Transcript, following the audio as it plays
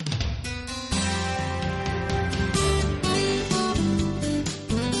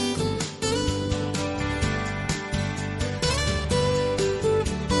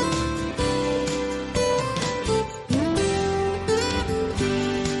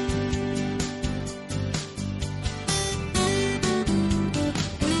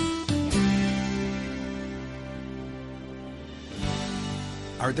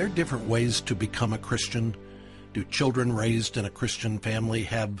Are there different ways to become a Christian? Do children raised in a Christian family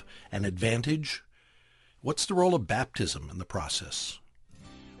have an advantage? What's the role of baptism in the process?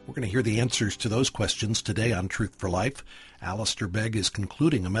 We're going to hear the answers to those questions today on Truth for Life. Alistair Begg is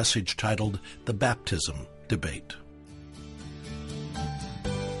concluding a message titled The Baptism Debate.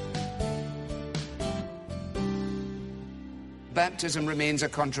 Baptism remains a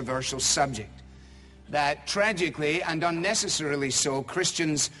controversial subject that tragically and unnecessarily so,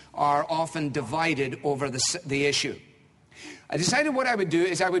 Christians are often divided over the issue. I decided what I would do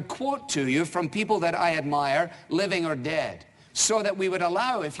is I would quote to you from people that I admire, living or dead, so that we would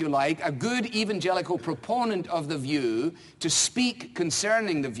allow, if you like, a good evangelical proponent of the view to speak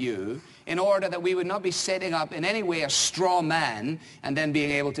concerning the view in order that we would not be setting up in any way a straw man and then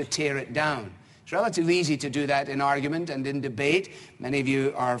being able to tear it down. It's relatively easy to do that in argument and in debate. Many of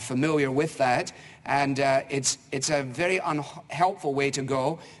you are familiar with that. And it's a very unhelpful way to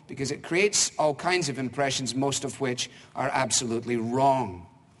go because it creates all kinds of impressions, most of which are absolutely wrong.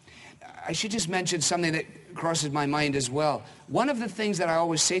 I should just mention something that crosses my mind as well. One of the things that I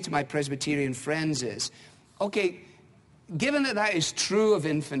always say to my Presbyterian friends is, okay, given that that is true of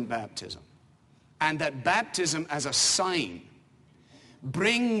infant baptism and that baptism as a sign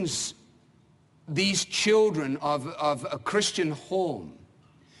brings these children of a Christian home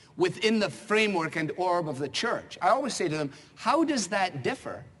within the framework and orb of the church, I always say to them, how does that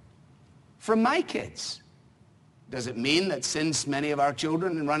differ from my kids? Does it mean that since many of our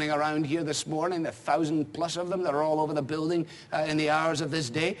children are running around here this morning, the 1,000 plus of them that are all over the building in the hours of this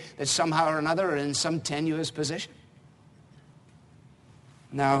day, that somehow or another are in some tenuous position?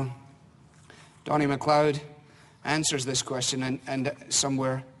 Now, Donnie MacLeod answers this question and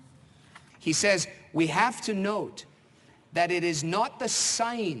somewhere he says, we have to note that it is not the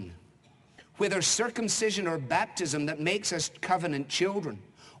sign, whether circumcision or baptism, that makes us covenant children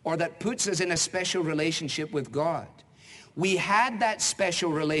or that puts us in a special relationship with God. We had that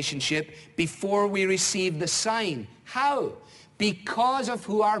special relationship before we received the sign. How? Because of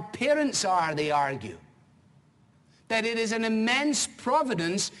who our parents are, they argue. That it is an immense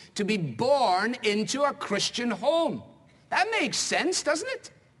providence to be born into a Christian home. That makes sense, doesn't it?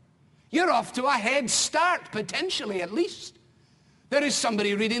 You're off to a head start, potentially at least. There is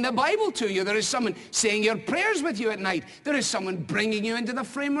somebody reading the Bible to you. There is someone saying your prayers with you at night. There is someone bringing you into the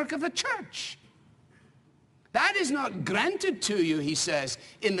framework of the church. That is not granted to you, he says,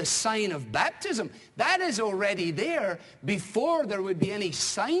 in the sign of baptism. That is already there before there would be any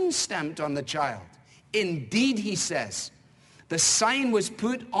sign stamped on the child. Indeed, he says, the sign was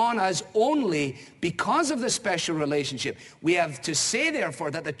put on us only because of the special relationship. We have to say,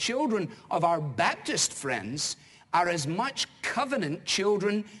 therefore, that the children of our Baptist friends are as much covenant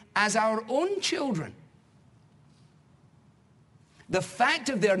children as our own children. The fact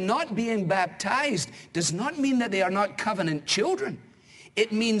of their not being baptized does not mean that they are not covenant children.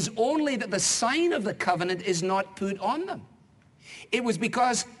 It means only that the sign of the covenant is not put on them. It was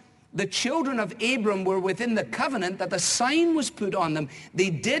because the children of Abram were within the covenant that the sign was put on them. They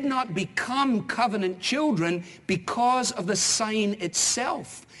did not become covenant children because of the sign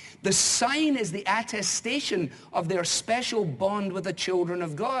itself. The sign is the attestation of their special bond with the children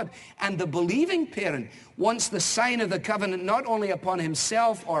of God. And the believing parent wants the sign of the covenant not only upon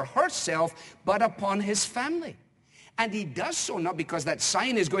himself or herself, but upon his family. And he does so not because that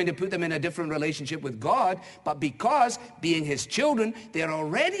sign is going to put them in a different relationship with God, but because, being his children, they're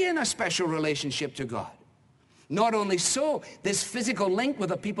already in a special relationship to God. Not only so, this physical link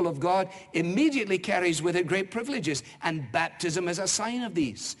with the people of God immediately carries with it great privileges, and baptism is a sign of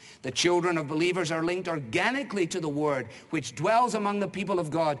these. The children of believers are linked organically to the Word, which dwells among the people of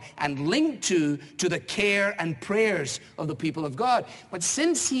God, and linked to the care and prayers of the people of God. But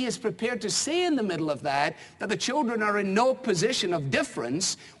since he is prepared to say in the middle of that the children are in no position of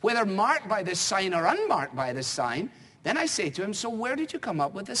difference, whether marked by this sign or unmarked by this sign, then I say to him, so where did you come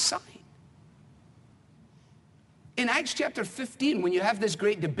up with this sign? In Acts chapter 15, when you have this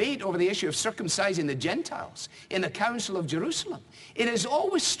great debate over the issue of circumcising the Gentiles in the Council of Jerusalem, it has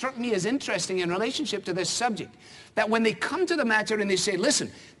always struck me as interesting in relationship to this subject, that when they come to the matter and they say,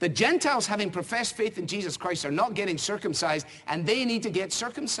 listen, the Gentiles having professed faith in Jesus Christ are not getting circumcised and they need to get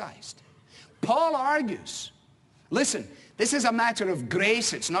circumcised. Paul argues, listen, this is a matter of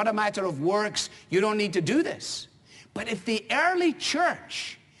grace, it's not a matter of works, you don't need to do this. But if the early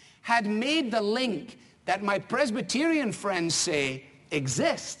church had made the link that my Presbyterian friends say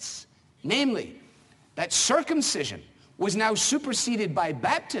exists, namely that circumcision was now superseded by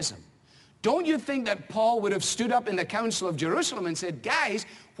baptism, don't you think that Paul would have stood up in the Council of Jerusalem and said, guys,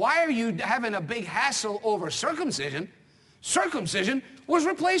 why are you having a big hassle over circumcision? Circumcision was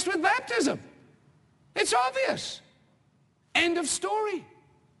replaced with baptism. It's obvious. End of story.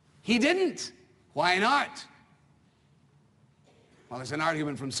 He didn't. Why not? Well, it's an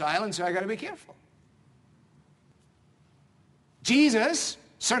argument from silence, so I got to be careful. Jesus,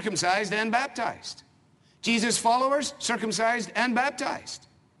 circumcised and baptized. Jesus' followers, circumcised and baptized.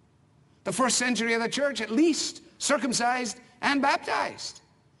 The first century of the church, at least, circumcised and baptized.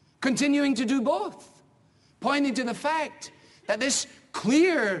 Continuing to do both. Pointing to the fact that this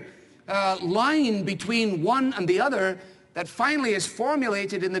clear line between one and the other that finally is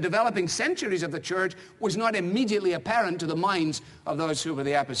formulated in the developing centuries of the church was not immediately apparent to the minds of those who were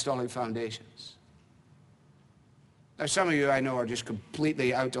the apostolic foundations. Now, some of you I know are just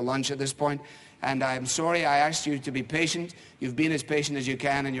completely out to lunch at this point, and I'm sorry. I asked you to be patient. You've been as patient as you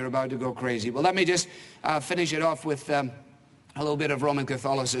can, and you're about to go crazy. Well, let me just finish it off with a little bit of Roman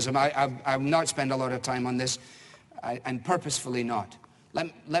Catholicism. I've not spent a lot of time on this, and purposefully not.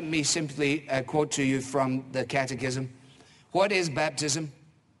 Let me simply quote to you from the Catechism. What is baptism?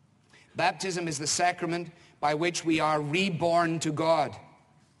 Baptism is the sacrament by which we are reborn to God,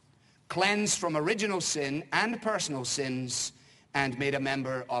 cleansed from original sin and personal sins, and made a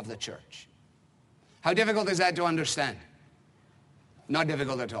member of the church. How difficult is that to understand? Not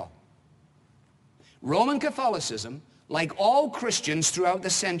difficult at all. Roman Catholicism, like all Christians throughout the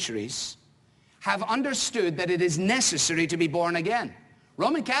centuries, have understood that it is necessary to be born again.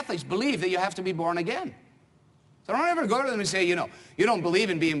 Roman Catholics believe that you have to be born again. So don't ever go to them and say, you don't believe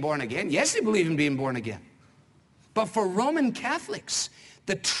in being born again. Yes, they believe in being born again. But for Roman Catholics,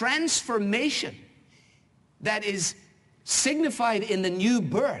 the transformation that is signified in the new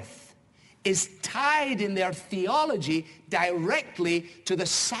birth is tied in their theology directly to the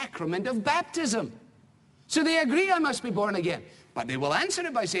sacrament of baptism. So they agree I must be born again. But they will answer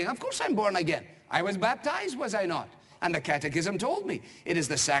it by saying, of course I'm born again. I was baptized, was I not? And the Catechism told me, it is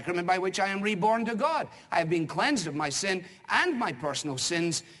the sacrament by which I am reborn to God. I have been cleansed of my sin and my personal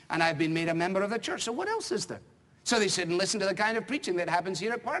sins, and I've been made a member of the church. So what else is there? So they sit and listen to the kind of preaching that happens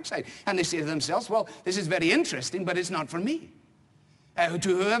here at Parkside. And they say to themselves, well, this is very interesting, but it's not for me.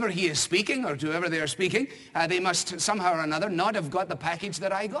 To whoever he is speaking, or to whoever they are speaking, they must somehow or another not have got the package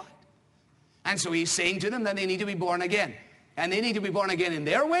that I got. And so he's saying to them that they need to be born again. And they need to be born again in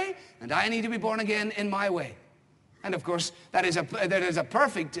their way, and I need to be born again in my way. And of course, this is a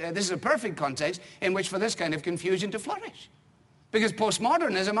perfect context in which for this kind of confusion to flourish. Because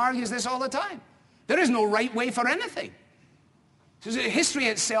postmodernism argues this all the time. There is no right way for anything. History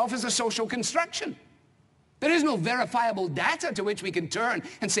itself is a social construction. There is no verifiable data to which we can turn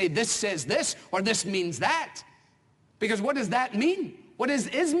and say this says this or this means that. Because what does that mean? What does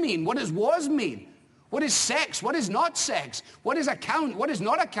is mean? What does was mean? What is sex? What is not sex? What is a count? What is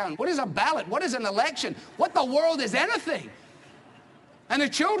not a count? What is a ballot? What is an election? What the world is anything? And the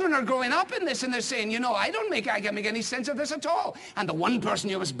children are growing up in this and they're saying, I can't make any sense of this at all. And the one person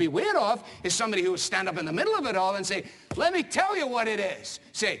you must beware of is somebody who will stand up in the middle of it all and say, let me tell you what it is.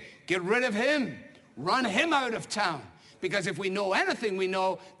 Say, get rid of him. Run him out of town. Because if we know anything, we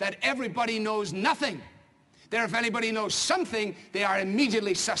know that everybody knows nothing. There, if anybody knows something, they are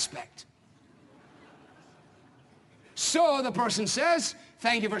immediately suspect. So the person says,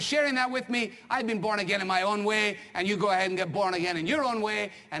 thank you for sharing that with me. I've been born again in my own way, and you go ahead and get born again in your own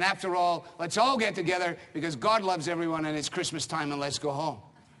way. And after all, let's all get together because God loves everyone and it's Christmas time and let's go home.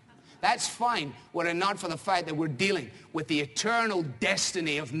 That's fine, were it not for the fact that we're dealing with the eternal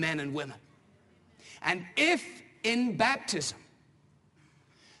destiny of men and women. And if in baptism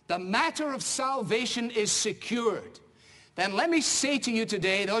the matter of salvation is secured, then let me say to you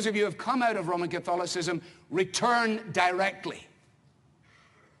today, those of you who have come out of Roman Catholicism, return directly.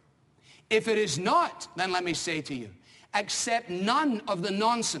 If it is not, then let me say to you, accept none of the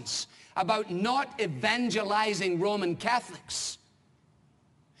nonsense about not evangelizing Roman Catholics.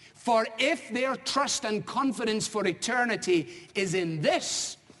 For if their trust and confidence for eternity is in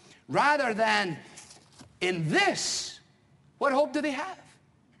this, rather than in this, what hope do they have?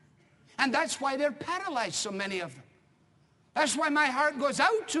 And that's why they're paralyzed, so many of them. That's why my heart goes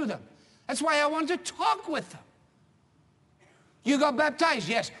out to them. That's why I want to talk with them. You got baptized?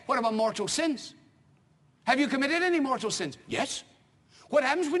 Yes. What about mortal sins? Have you committed any mortal sins? Yes. What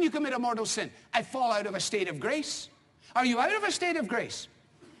happens when you commit a mortal sin? I fall out of a state of grace. Are you out of a state of grace?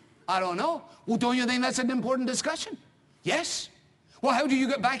 I don't know. Well, don't you think that's an important discussion? Yes. Well, how do you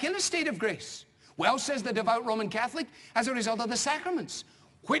get back in a state of grace? Well, says the devout Roman Catholic, as a result of the sacraments.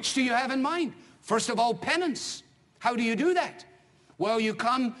 Which do you have in mind? First of all, penance. How do you do that? Well, you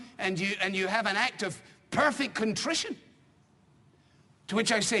come and you have an act of perfect contrition. To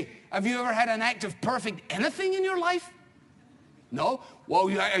which I say, have you ever had an act of perfect anything in your life? No? Well,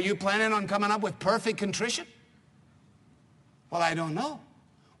 are you planning on coming up with perfect contrition? Well, I don't know.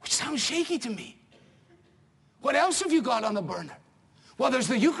 Which sounds shaky to me. What else have you got on the burner? Well, there's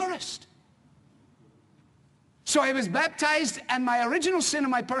the Eucharist. So I was baptized, and my original sin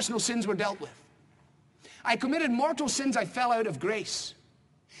and my personal sins were dealt with. I committed mortal sins. I fell out of grace.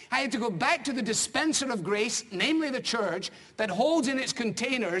 I had to go back to the dispenser of grace, namely the church, that holds in its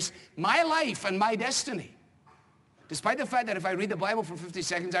containers my life and my destiny. Despite the fact that if I read the Bible for 50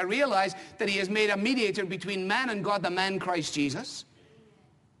 seconds, I realize that he has made a mediator between man and God, the man Christ Jesus.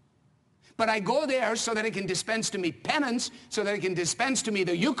 But I go there so that it can dispense to me penance, so that it can dispense to me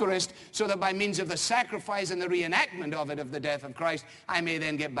the Eucharist, so that by means of the sacrifice and the reenactment of it, of the death of Christ, I may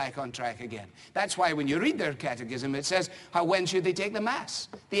then get back on track again. That's why when you read their catechism, it says, when should they take the Mass?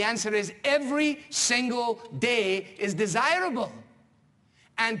 The answer is every single day is desirable.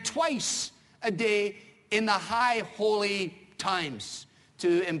 And twice a day in the high holy times,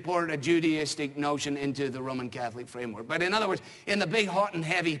 to import a Judaistic notion into the Roman Catholic framework. But in other words, in the big hot and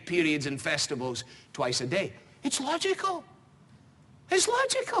heavy periods and festivals, twice a day. It's logical. It's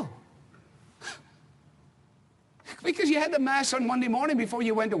logical. Because you had the Mass on Monday morning before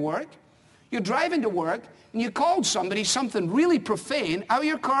you went to work. You're driving to work, and you called somebody something really profane out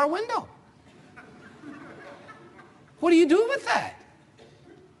your car window. What do you do with that?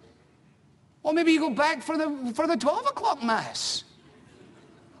 Well, maybe you go back for the 12 o'clock Mass.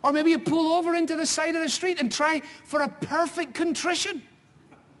 Or maybe you pull over into the side of the street and try for a perfect contrition.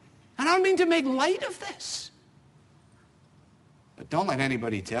 And I don't mean to make light of this. But don't let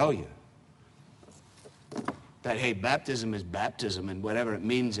anybody tell you that, hey, baptism is baptism, and whatever it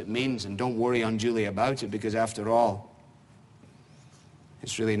means, and don't worry unduly about it, because after all,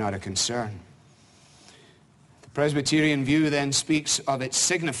 it's really not a concern. The Presbyterian view then speaks of it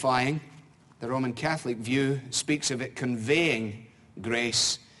signifying. The Roman Catholic view speaks of it conveying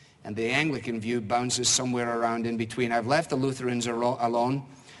grace. And the Anglican view bounces somewhere around in between. I've left the Lutherans alone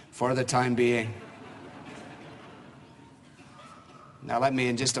for the time being. Now let me,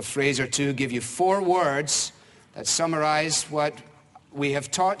 in just a phrase or two, give you 4 words that summarize what we have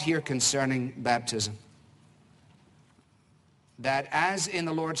taught here concerning baptism. That as in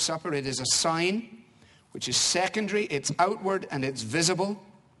the Lord's Supper, it is a sign which is secondary, it's outward and it's visible.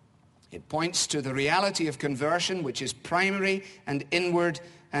 It points to the reality of conversion, which is primary and inward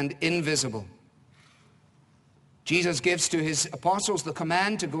and invisible. Jesus gives to his apostles the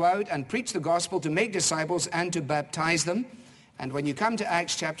command to go out and preach the gospel, to make disciples, and to baptize them. And when you come to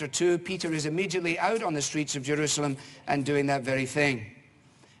Acts chapter 2, Peter is immediately out on the streets of Jerusalem and doing that very thing.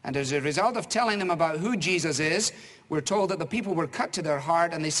 And as a result of telling them about who Jesus is, we're told that the people were cut to their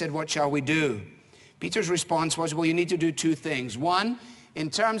heart, and they said, what shall we do? Peter's response was, well, you need to do 2 things. One, in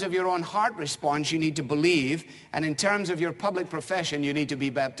terms of your own heart response, you need to believe, and in terms of your public profession, you need to be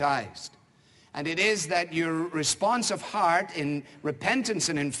baptized. And it is that your response of heart in repentance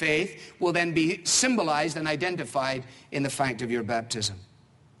and in faith will then be symbolized and identified in the fact of your baptism.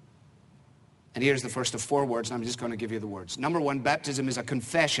 And here's the first of 4 words, and I'm just going to give you the words. Number 1, baptism is a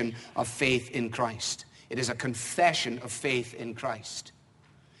confession of faith in Christ. It is a confession of faith in Christ.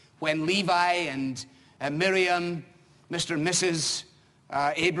 When Levi and Miriam, Mr. and Mrs.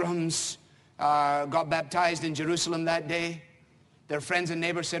 Abrahams got baptized in Jerusalem that day, their friends and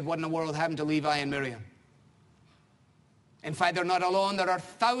neighbors said, what in the world happened to Levi and Miriam? In fact, they're not alone. There are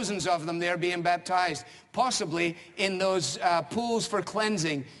thousands of them there being baptized, possibly in those pools for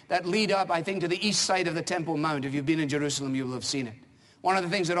cleansing that lead up, I think, to the east side of the Temple Mount. If you've been in Jerusalem, you will have seen it. One of the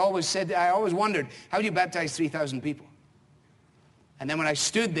things that I always wondered, how do you baptize 3,000 people? And then when I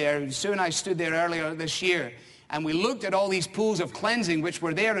stood there, Sue and I stood there earlier this year, and we looked at all these pools of cleansing which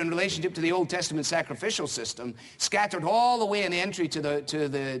were there in relationship to the Old Testament sacrificial system, scattered all the way in the entry to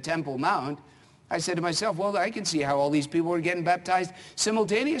the Temple Mount. I said to myself, well, I can see how all these people were getting baptized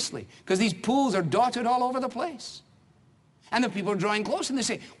simultaneously, because these pools are dotted all over the place. And the people are drawing close, and they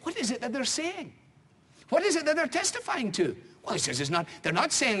say, what is it that they're saying? What is it that they're testifying to? Well, he says they're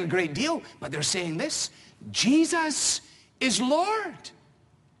not saying a great deal, but they're saying this: Jesus is Lord.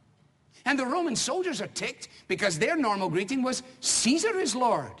 And the Roman soldiers are ticked because their normal greeting was, Caesar is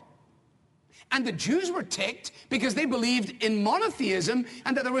Lord. And the Jews were ticked because they believed in monotheism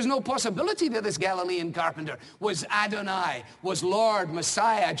and that there was no possibility that this Galilean carpenter was Adonai, was Lord,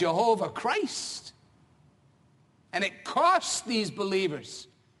 Messiah, Jehovah, Christ. And it cost these believers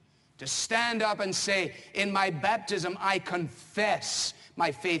to stand up and say, in my baptism, I confess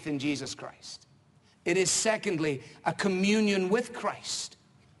my faith in Jesus Christ. It is, secondly, a communion with Christ.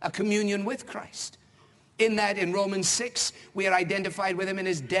 A communion with Christ. In that, in Romans 6, we are identified with him in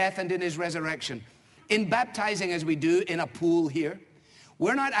his death and in his resurrection. In baptizing as we do in a pool here,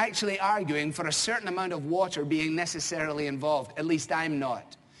 we're not actually arguing for a certain amount of water being necessarily involved. At least I'm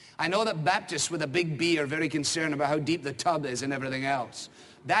not. I know that Baptists with a big B are very concerned about how deep the tub is and everything else.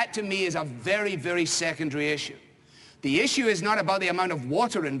 That to me is a very, very secondary issue. The issue is not about the amount of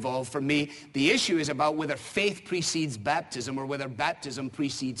water involved for me. The issue is about whether faith precedes baptism or whether baptism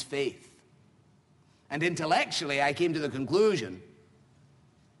precedes faith. And intellectually, I came to the conclusion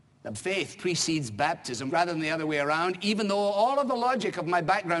that faith precedes baptism rather than the other way around, even though all of the logic of my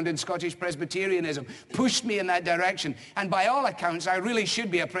background in Scottish Presbyterianism pushed me in that direction. And by all accounts, I really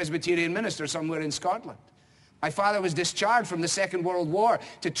should be a Presbyterian minister somewhere in Scotland. My father was discharged from the Second World War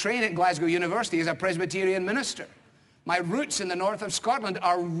to train at Glasgow University as a Presbyterian minister. My roots in the north of Scotland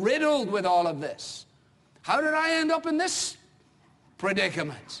are riddled with all of this. How did I end up in this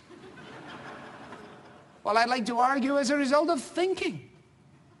predicament? Well, I'd like to argue as a result of thinking.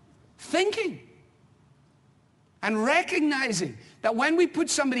 And recognizing that when we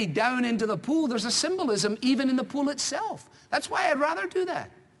put somebody down into the pool, there's a symbolism even in the pool itself. That's why I'd rather do that.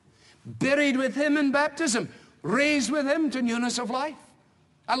 Buried with him in baptism, raised with him to newness of life.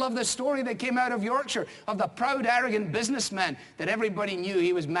 I love the story that came out of Yorkshire of the proud, arrogant businessman that everybody knew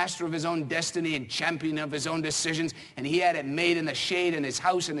he was master of his own destiny and champion of his own decisions, and he had it made in the shade in his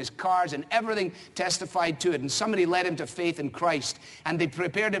house and his cars, and everything testified to it. And somebody led him to faith in Christ, and they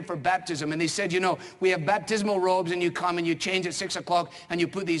prepared him for baptism, and they said, you know, we have baptismal robes, and you come and you change at 6 o'clock and you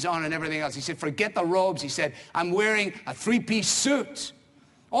put these on and everything else. He said, forget the robes. He said, I'm wearing a 3-piece suit.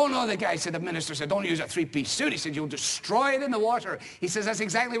 Oh, no, the guy said, the minister said, don't use a 3-piece suit. He said, you'll destroy it in the water. He says, that's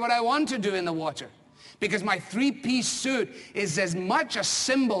exactly what I want to do in the water. Because my 3-piece suit is as much a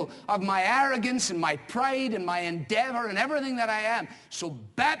symbol of my arrogance and my pride and my endeavor and everything that I am. So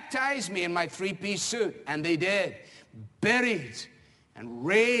baptize me in my 3-piece suit. And they did. Buried and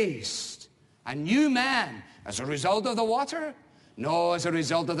raised. A new man as a result of the water? No, as a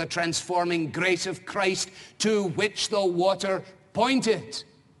result of the transforming grace of Christ to which the water pointed.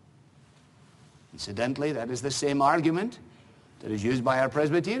 Incidentally, that is the same argument that is used by our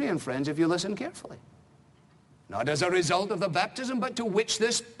Presbyterian friends if you listen carefully. Not as a result of the baptism, but to which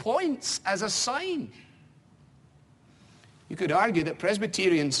this points as a sign. You could argue that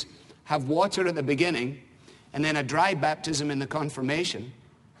Presbyterians have water at the beginning and then a dry baptism in the confirmation,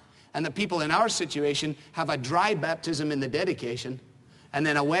 and the people in our situation have a dry baptism in the dedication and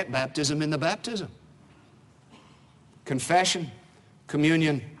then a wet baptism in the baptism. Confession,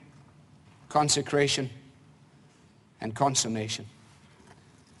 communion, consecration, and consummation.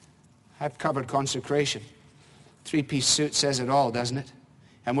 I've covered consecration. 3-piece suit says it all, doesn't it?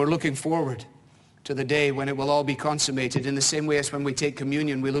 And we're looking forward to the day when it will all be consummated. In the same way as when we take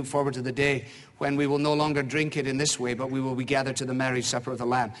communion, we look forward to the day when we will no longer drink it in this way, but we will be gathered to the marriage supper of the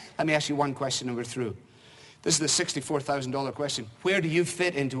Lamb. Let me ask you one question and we're through. This is the $64,000 question. Where do you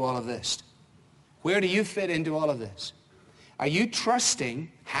fit into all of this? Where do you fit into all of this? Are you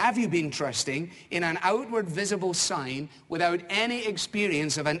trusting, have you been trusting, in an outward visible sign without any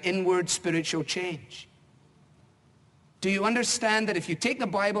experience of an inward spiritual change? Do you understand that if you take the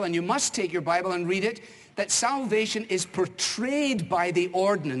Bible, and you must take your Bible and read it, that salvation is portrayed by the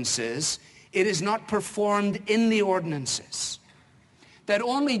ordinances, it is not performed in the ordinances? That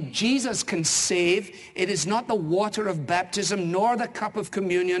only Jesus can save, it is not the water of baptism nor the cup of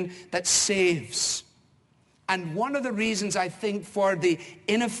communion that saves. And one of the reasons, I think, for the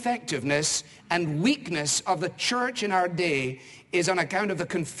ineffectiveness and weakness of the church in our day is on account of the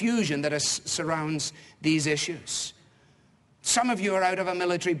confusion that surrounds these issues. Some of you are out of a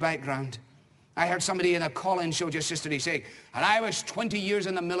military background. I heard somebody in a call-in show just yesterday say, and I was 20 years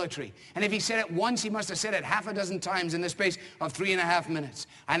in the military. And if he said it once, he must have said it half a dozen times in the space of 3.5 minutes.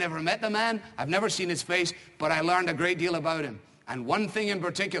 I never met the man. I've never seen his face, but I learned a great deal about him. And one thing in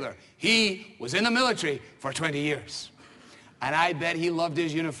particular, he was in the military for 20 years. And I bet he loved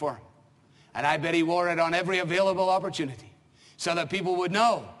his uniform. And I bet he wore it on every available opportunity so that people would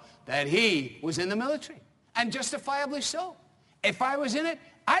know that he was in the military. And justifiably so. If I was in it,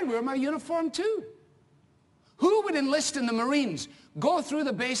 I'd wear my uniform too. Who would enlist in the Marines, go through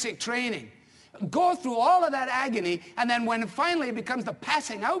the basic training, go through all of that agony, and then when finally it becomes the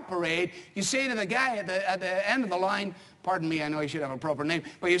passing out parade, you say to the guy at the end of the line, pardon me, I know he should have a proper name,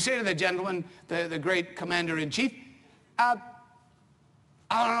 but you say to the gentleman, the great commander-in-chief, I'm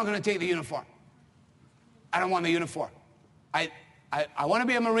not going to take the uniform. I don't want the uniform. I want to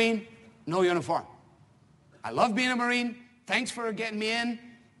be a Marine, no uniform. I love being a Marine. Thanks for getting me in.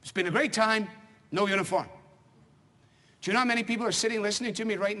 It's been a great time. No uniform. Do you know how many people are sitting listening to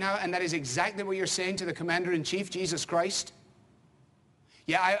me right now, and that is exactly what you're saying to the Commander-in-Chief, Jesus Christ?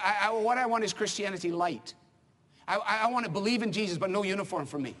 Yeah, what I want is Christianity light. I want to believe in Jesus, but no uniform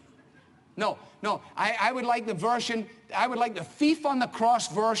for me. No. I would like the version, I would like the thief on the cross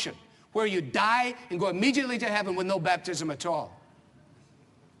version, where you die and go immediately to heaven with no baptism at all.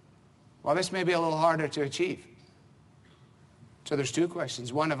 Well, this may be a little harder to achieve. So there's two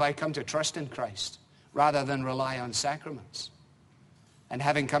questions. One, have I come to trust in Christ rather than rely on sacraments? And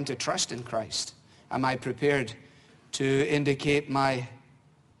having come to trust in Christ, am I prepared to indicate my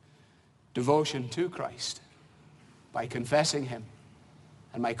devotion to Christ by confessing him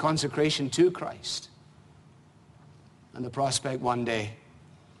and my consecration to Christ and the prospect one day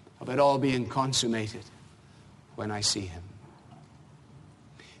of it all being consummated when I see him?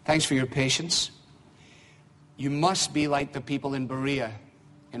 Thanks for your patience. You must be like the people in Berea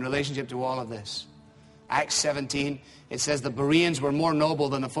in relationship to all of this. Acts 17, it says the Bereans were more noble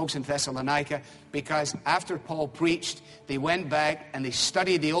than the folks in Thessalonica because after Paul preached, they went back and they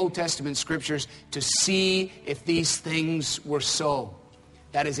studied the Old Testament scriptures to see if these things were so.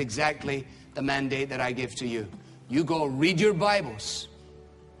 That is exactly the mandate that I give to you. You go read your Bibles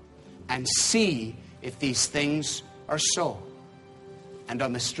and see if these things are so. And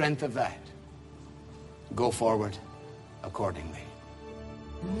on the strength of that, go forward accordingly.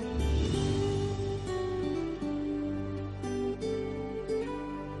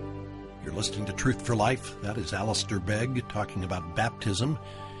 You're listening to Truth for Life. That is Alistair Begg talking about baptism.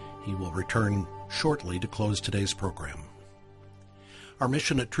 He will return shortly to close today's program. Our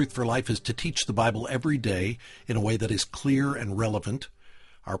mission at Truth for Life is to teach the Bible every day in a way that is clear and relevant.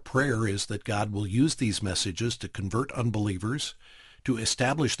 Our prayer is that God will use these messages to convert unbelievers, to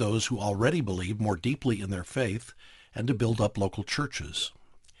establish those who already believe more deeply in their faith, and to build up local churches.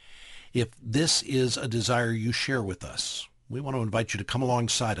 If this is a desire you share with us, we want to invite you to come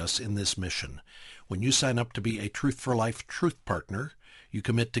alongside us in this mission. When you sign up to be a Truth for Life Truth Partner, you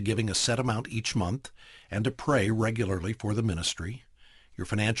commit to giving a set amount each month and to pray regularly for the ministry. Your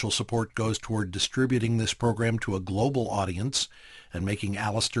financial support goes toward distributing this program to a global audience and making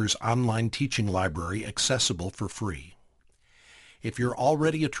Alistair's online teaching library accessible for free. If you're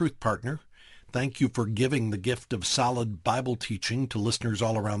already a Truth Partner, thank you for giving the gift of solid Bible teaching to listeners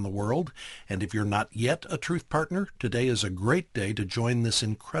all around the world. And if you're not yet a Truth Partner, today is a great day to join this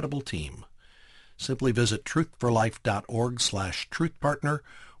incredible team. Simply visit truthforlife.org/truthpartner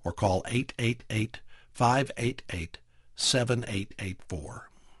or call 888-588-7884.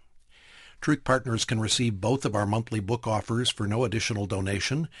 Truth Partners can receive both of our monthly book offers for no additional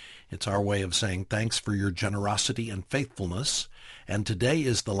donation. It's our way of saying thanks for your generosity and faithfulness. And today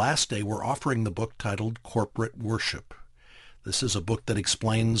is the last day we're offering the book titled Corporate Worship. This is a book that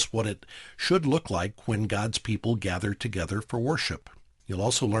explains what it should look like when God's people gather together for worship. You'll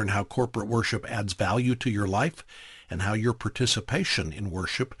also learn how corporate worship adds value to your life and how your participation in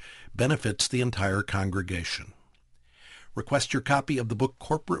worship benefits the entire congregation. Request your copy of the book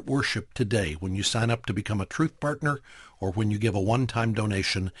Corporate Worship today when you sign up to become a Truth Partner or when you give a one-time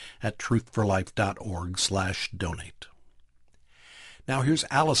donation at truthforlife.org/donate. Now here's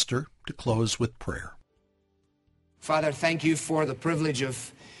Alistair to close with prayer. Father, thank you for the privilege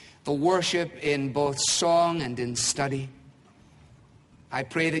of the worship in both song and in study. I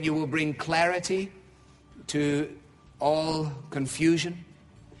pray that you will bring clarity to all confusion,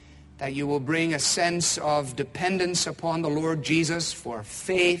 that you will bring a sense of dependence upon the Lord Jesus for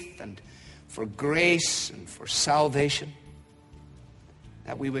faith and for grace and for salvation,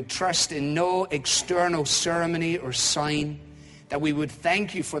 that we would trust in no external ceremony or sign, that we would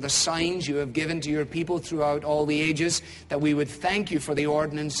thank you for the signs you have given to your people throughout all the ages, that we would thank you for the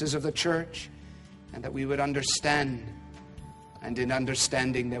ordinances of the church, and that we would understand, and in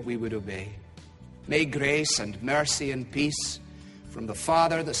understanding that we would obey. May grace and mercy and peace from the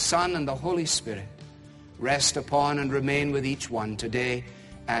Father, the Son, and the Holy Spirit rest upon and remain with each one today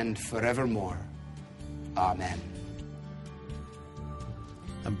and forevermore. Amen.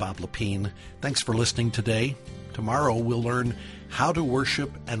 I'm Bob Lepine. Thanks for listening today. Tomorrow we'll learn how to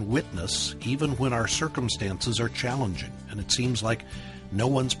worship and witness even when our circumstances are challenging and it seems like no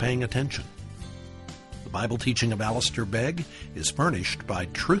one's paying attention. The Bible teaching of Alistair Begg is furnished by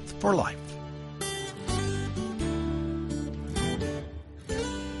Truth for Life,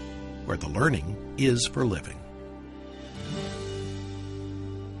 where the learning is for living.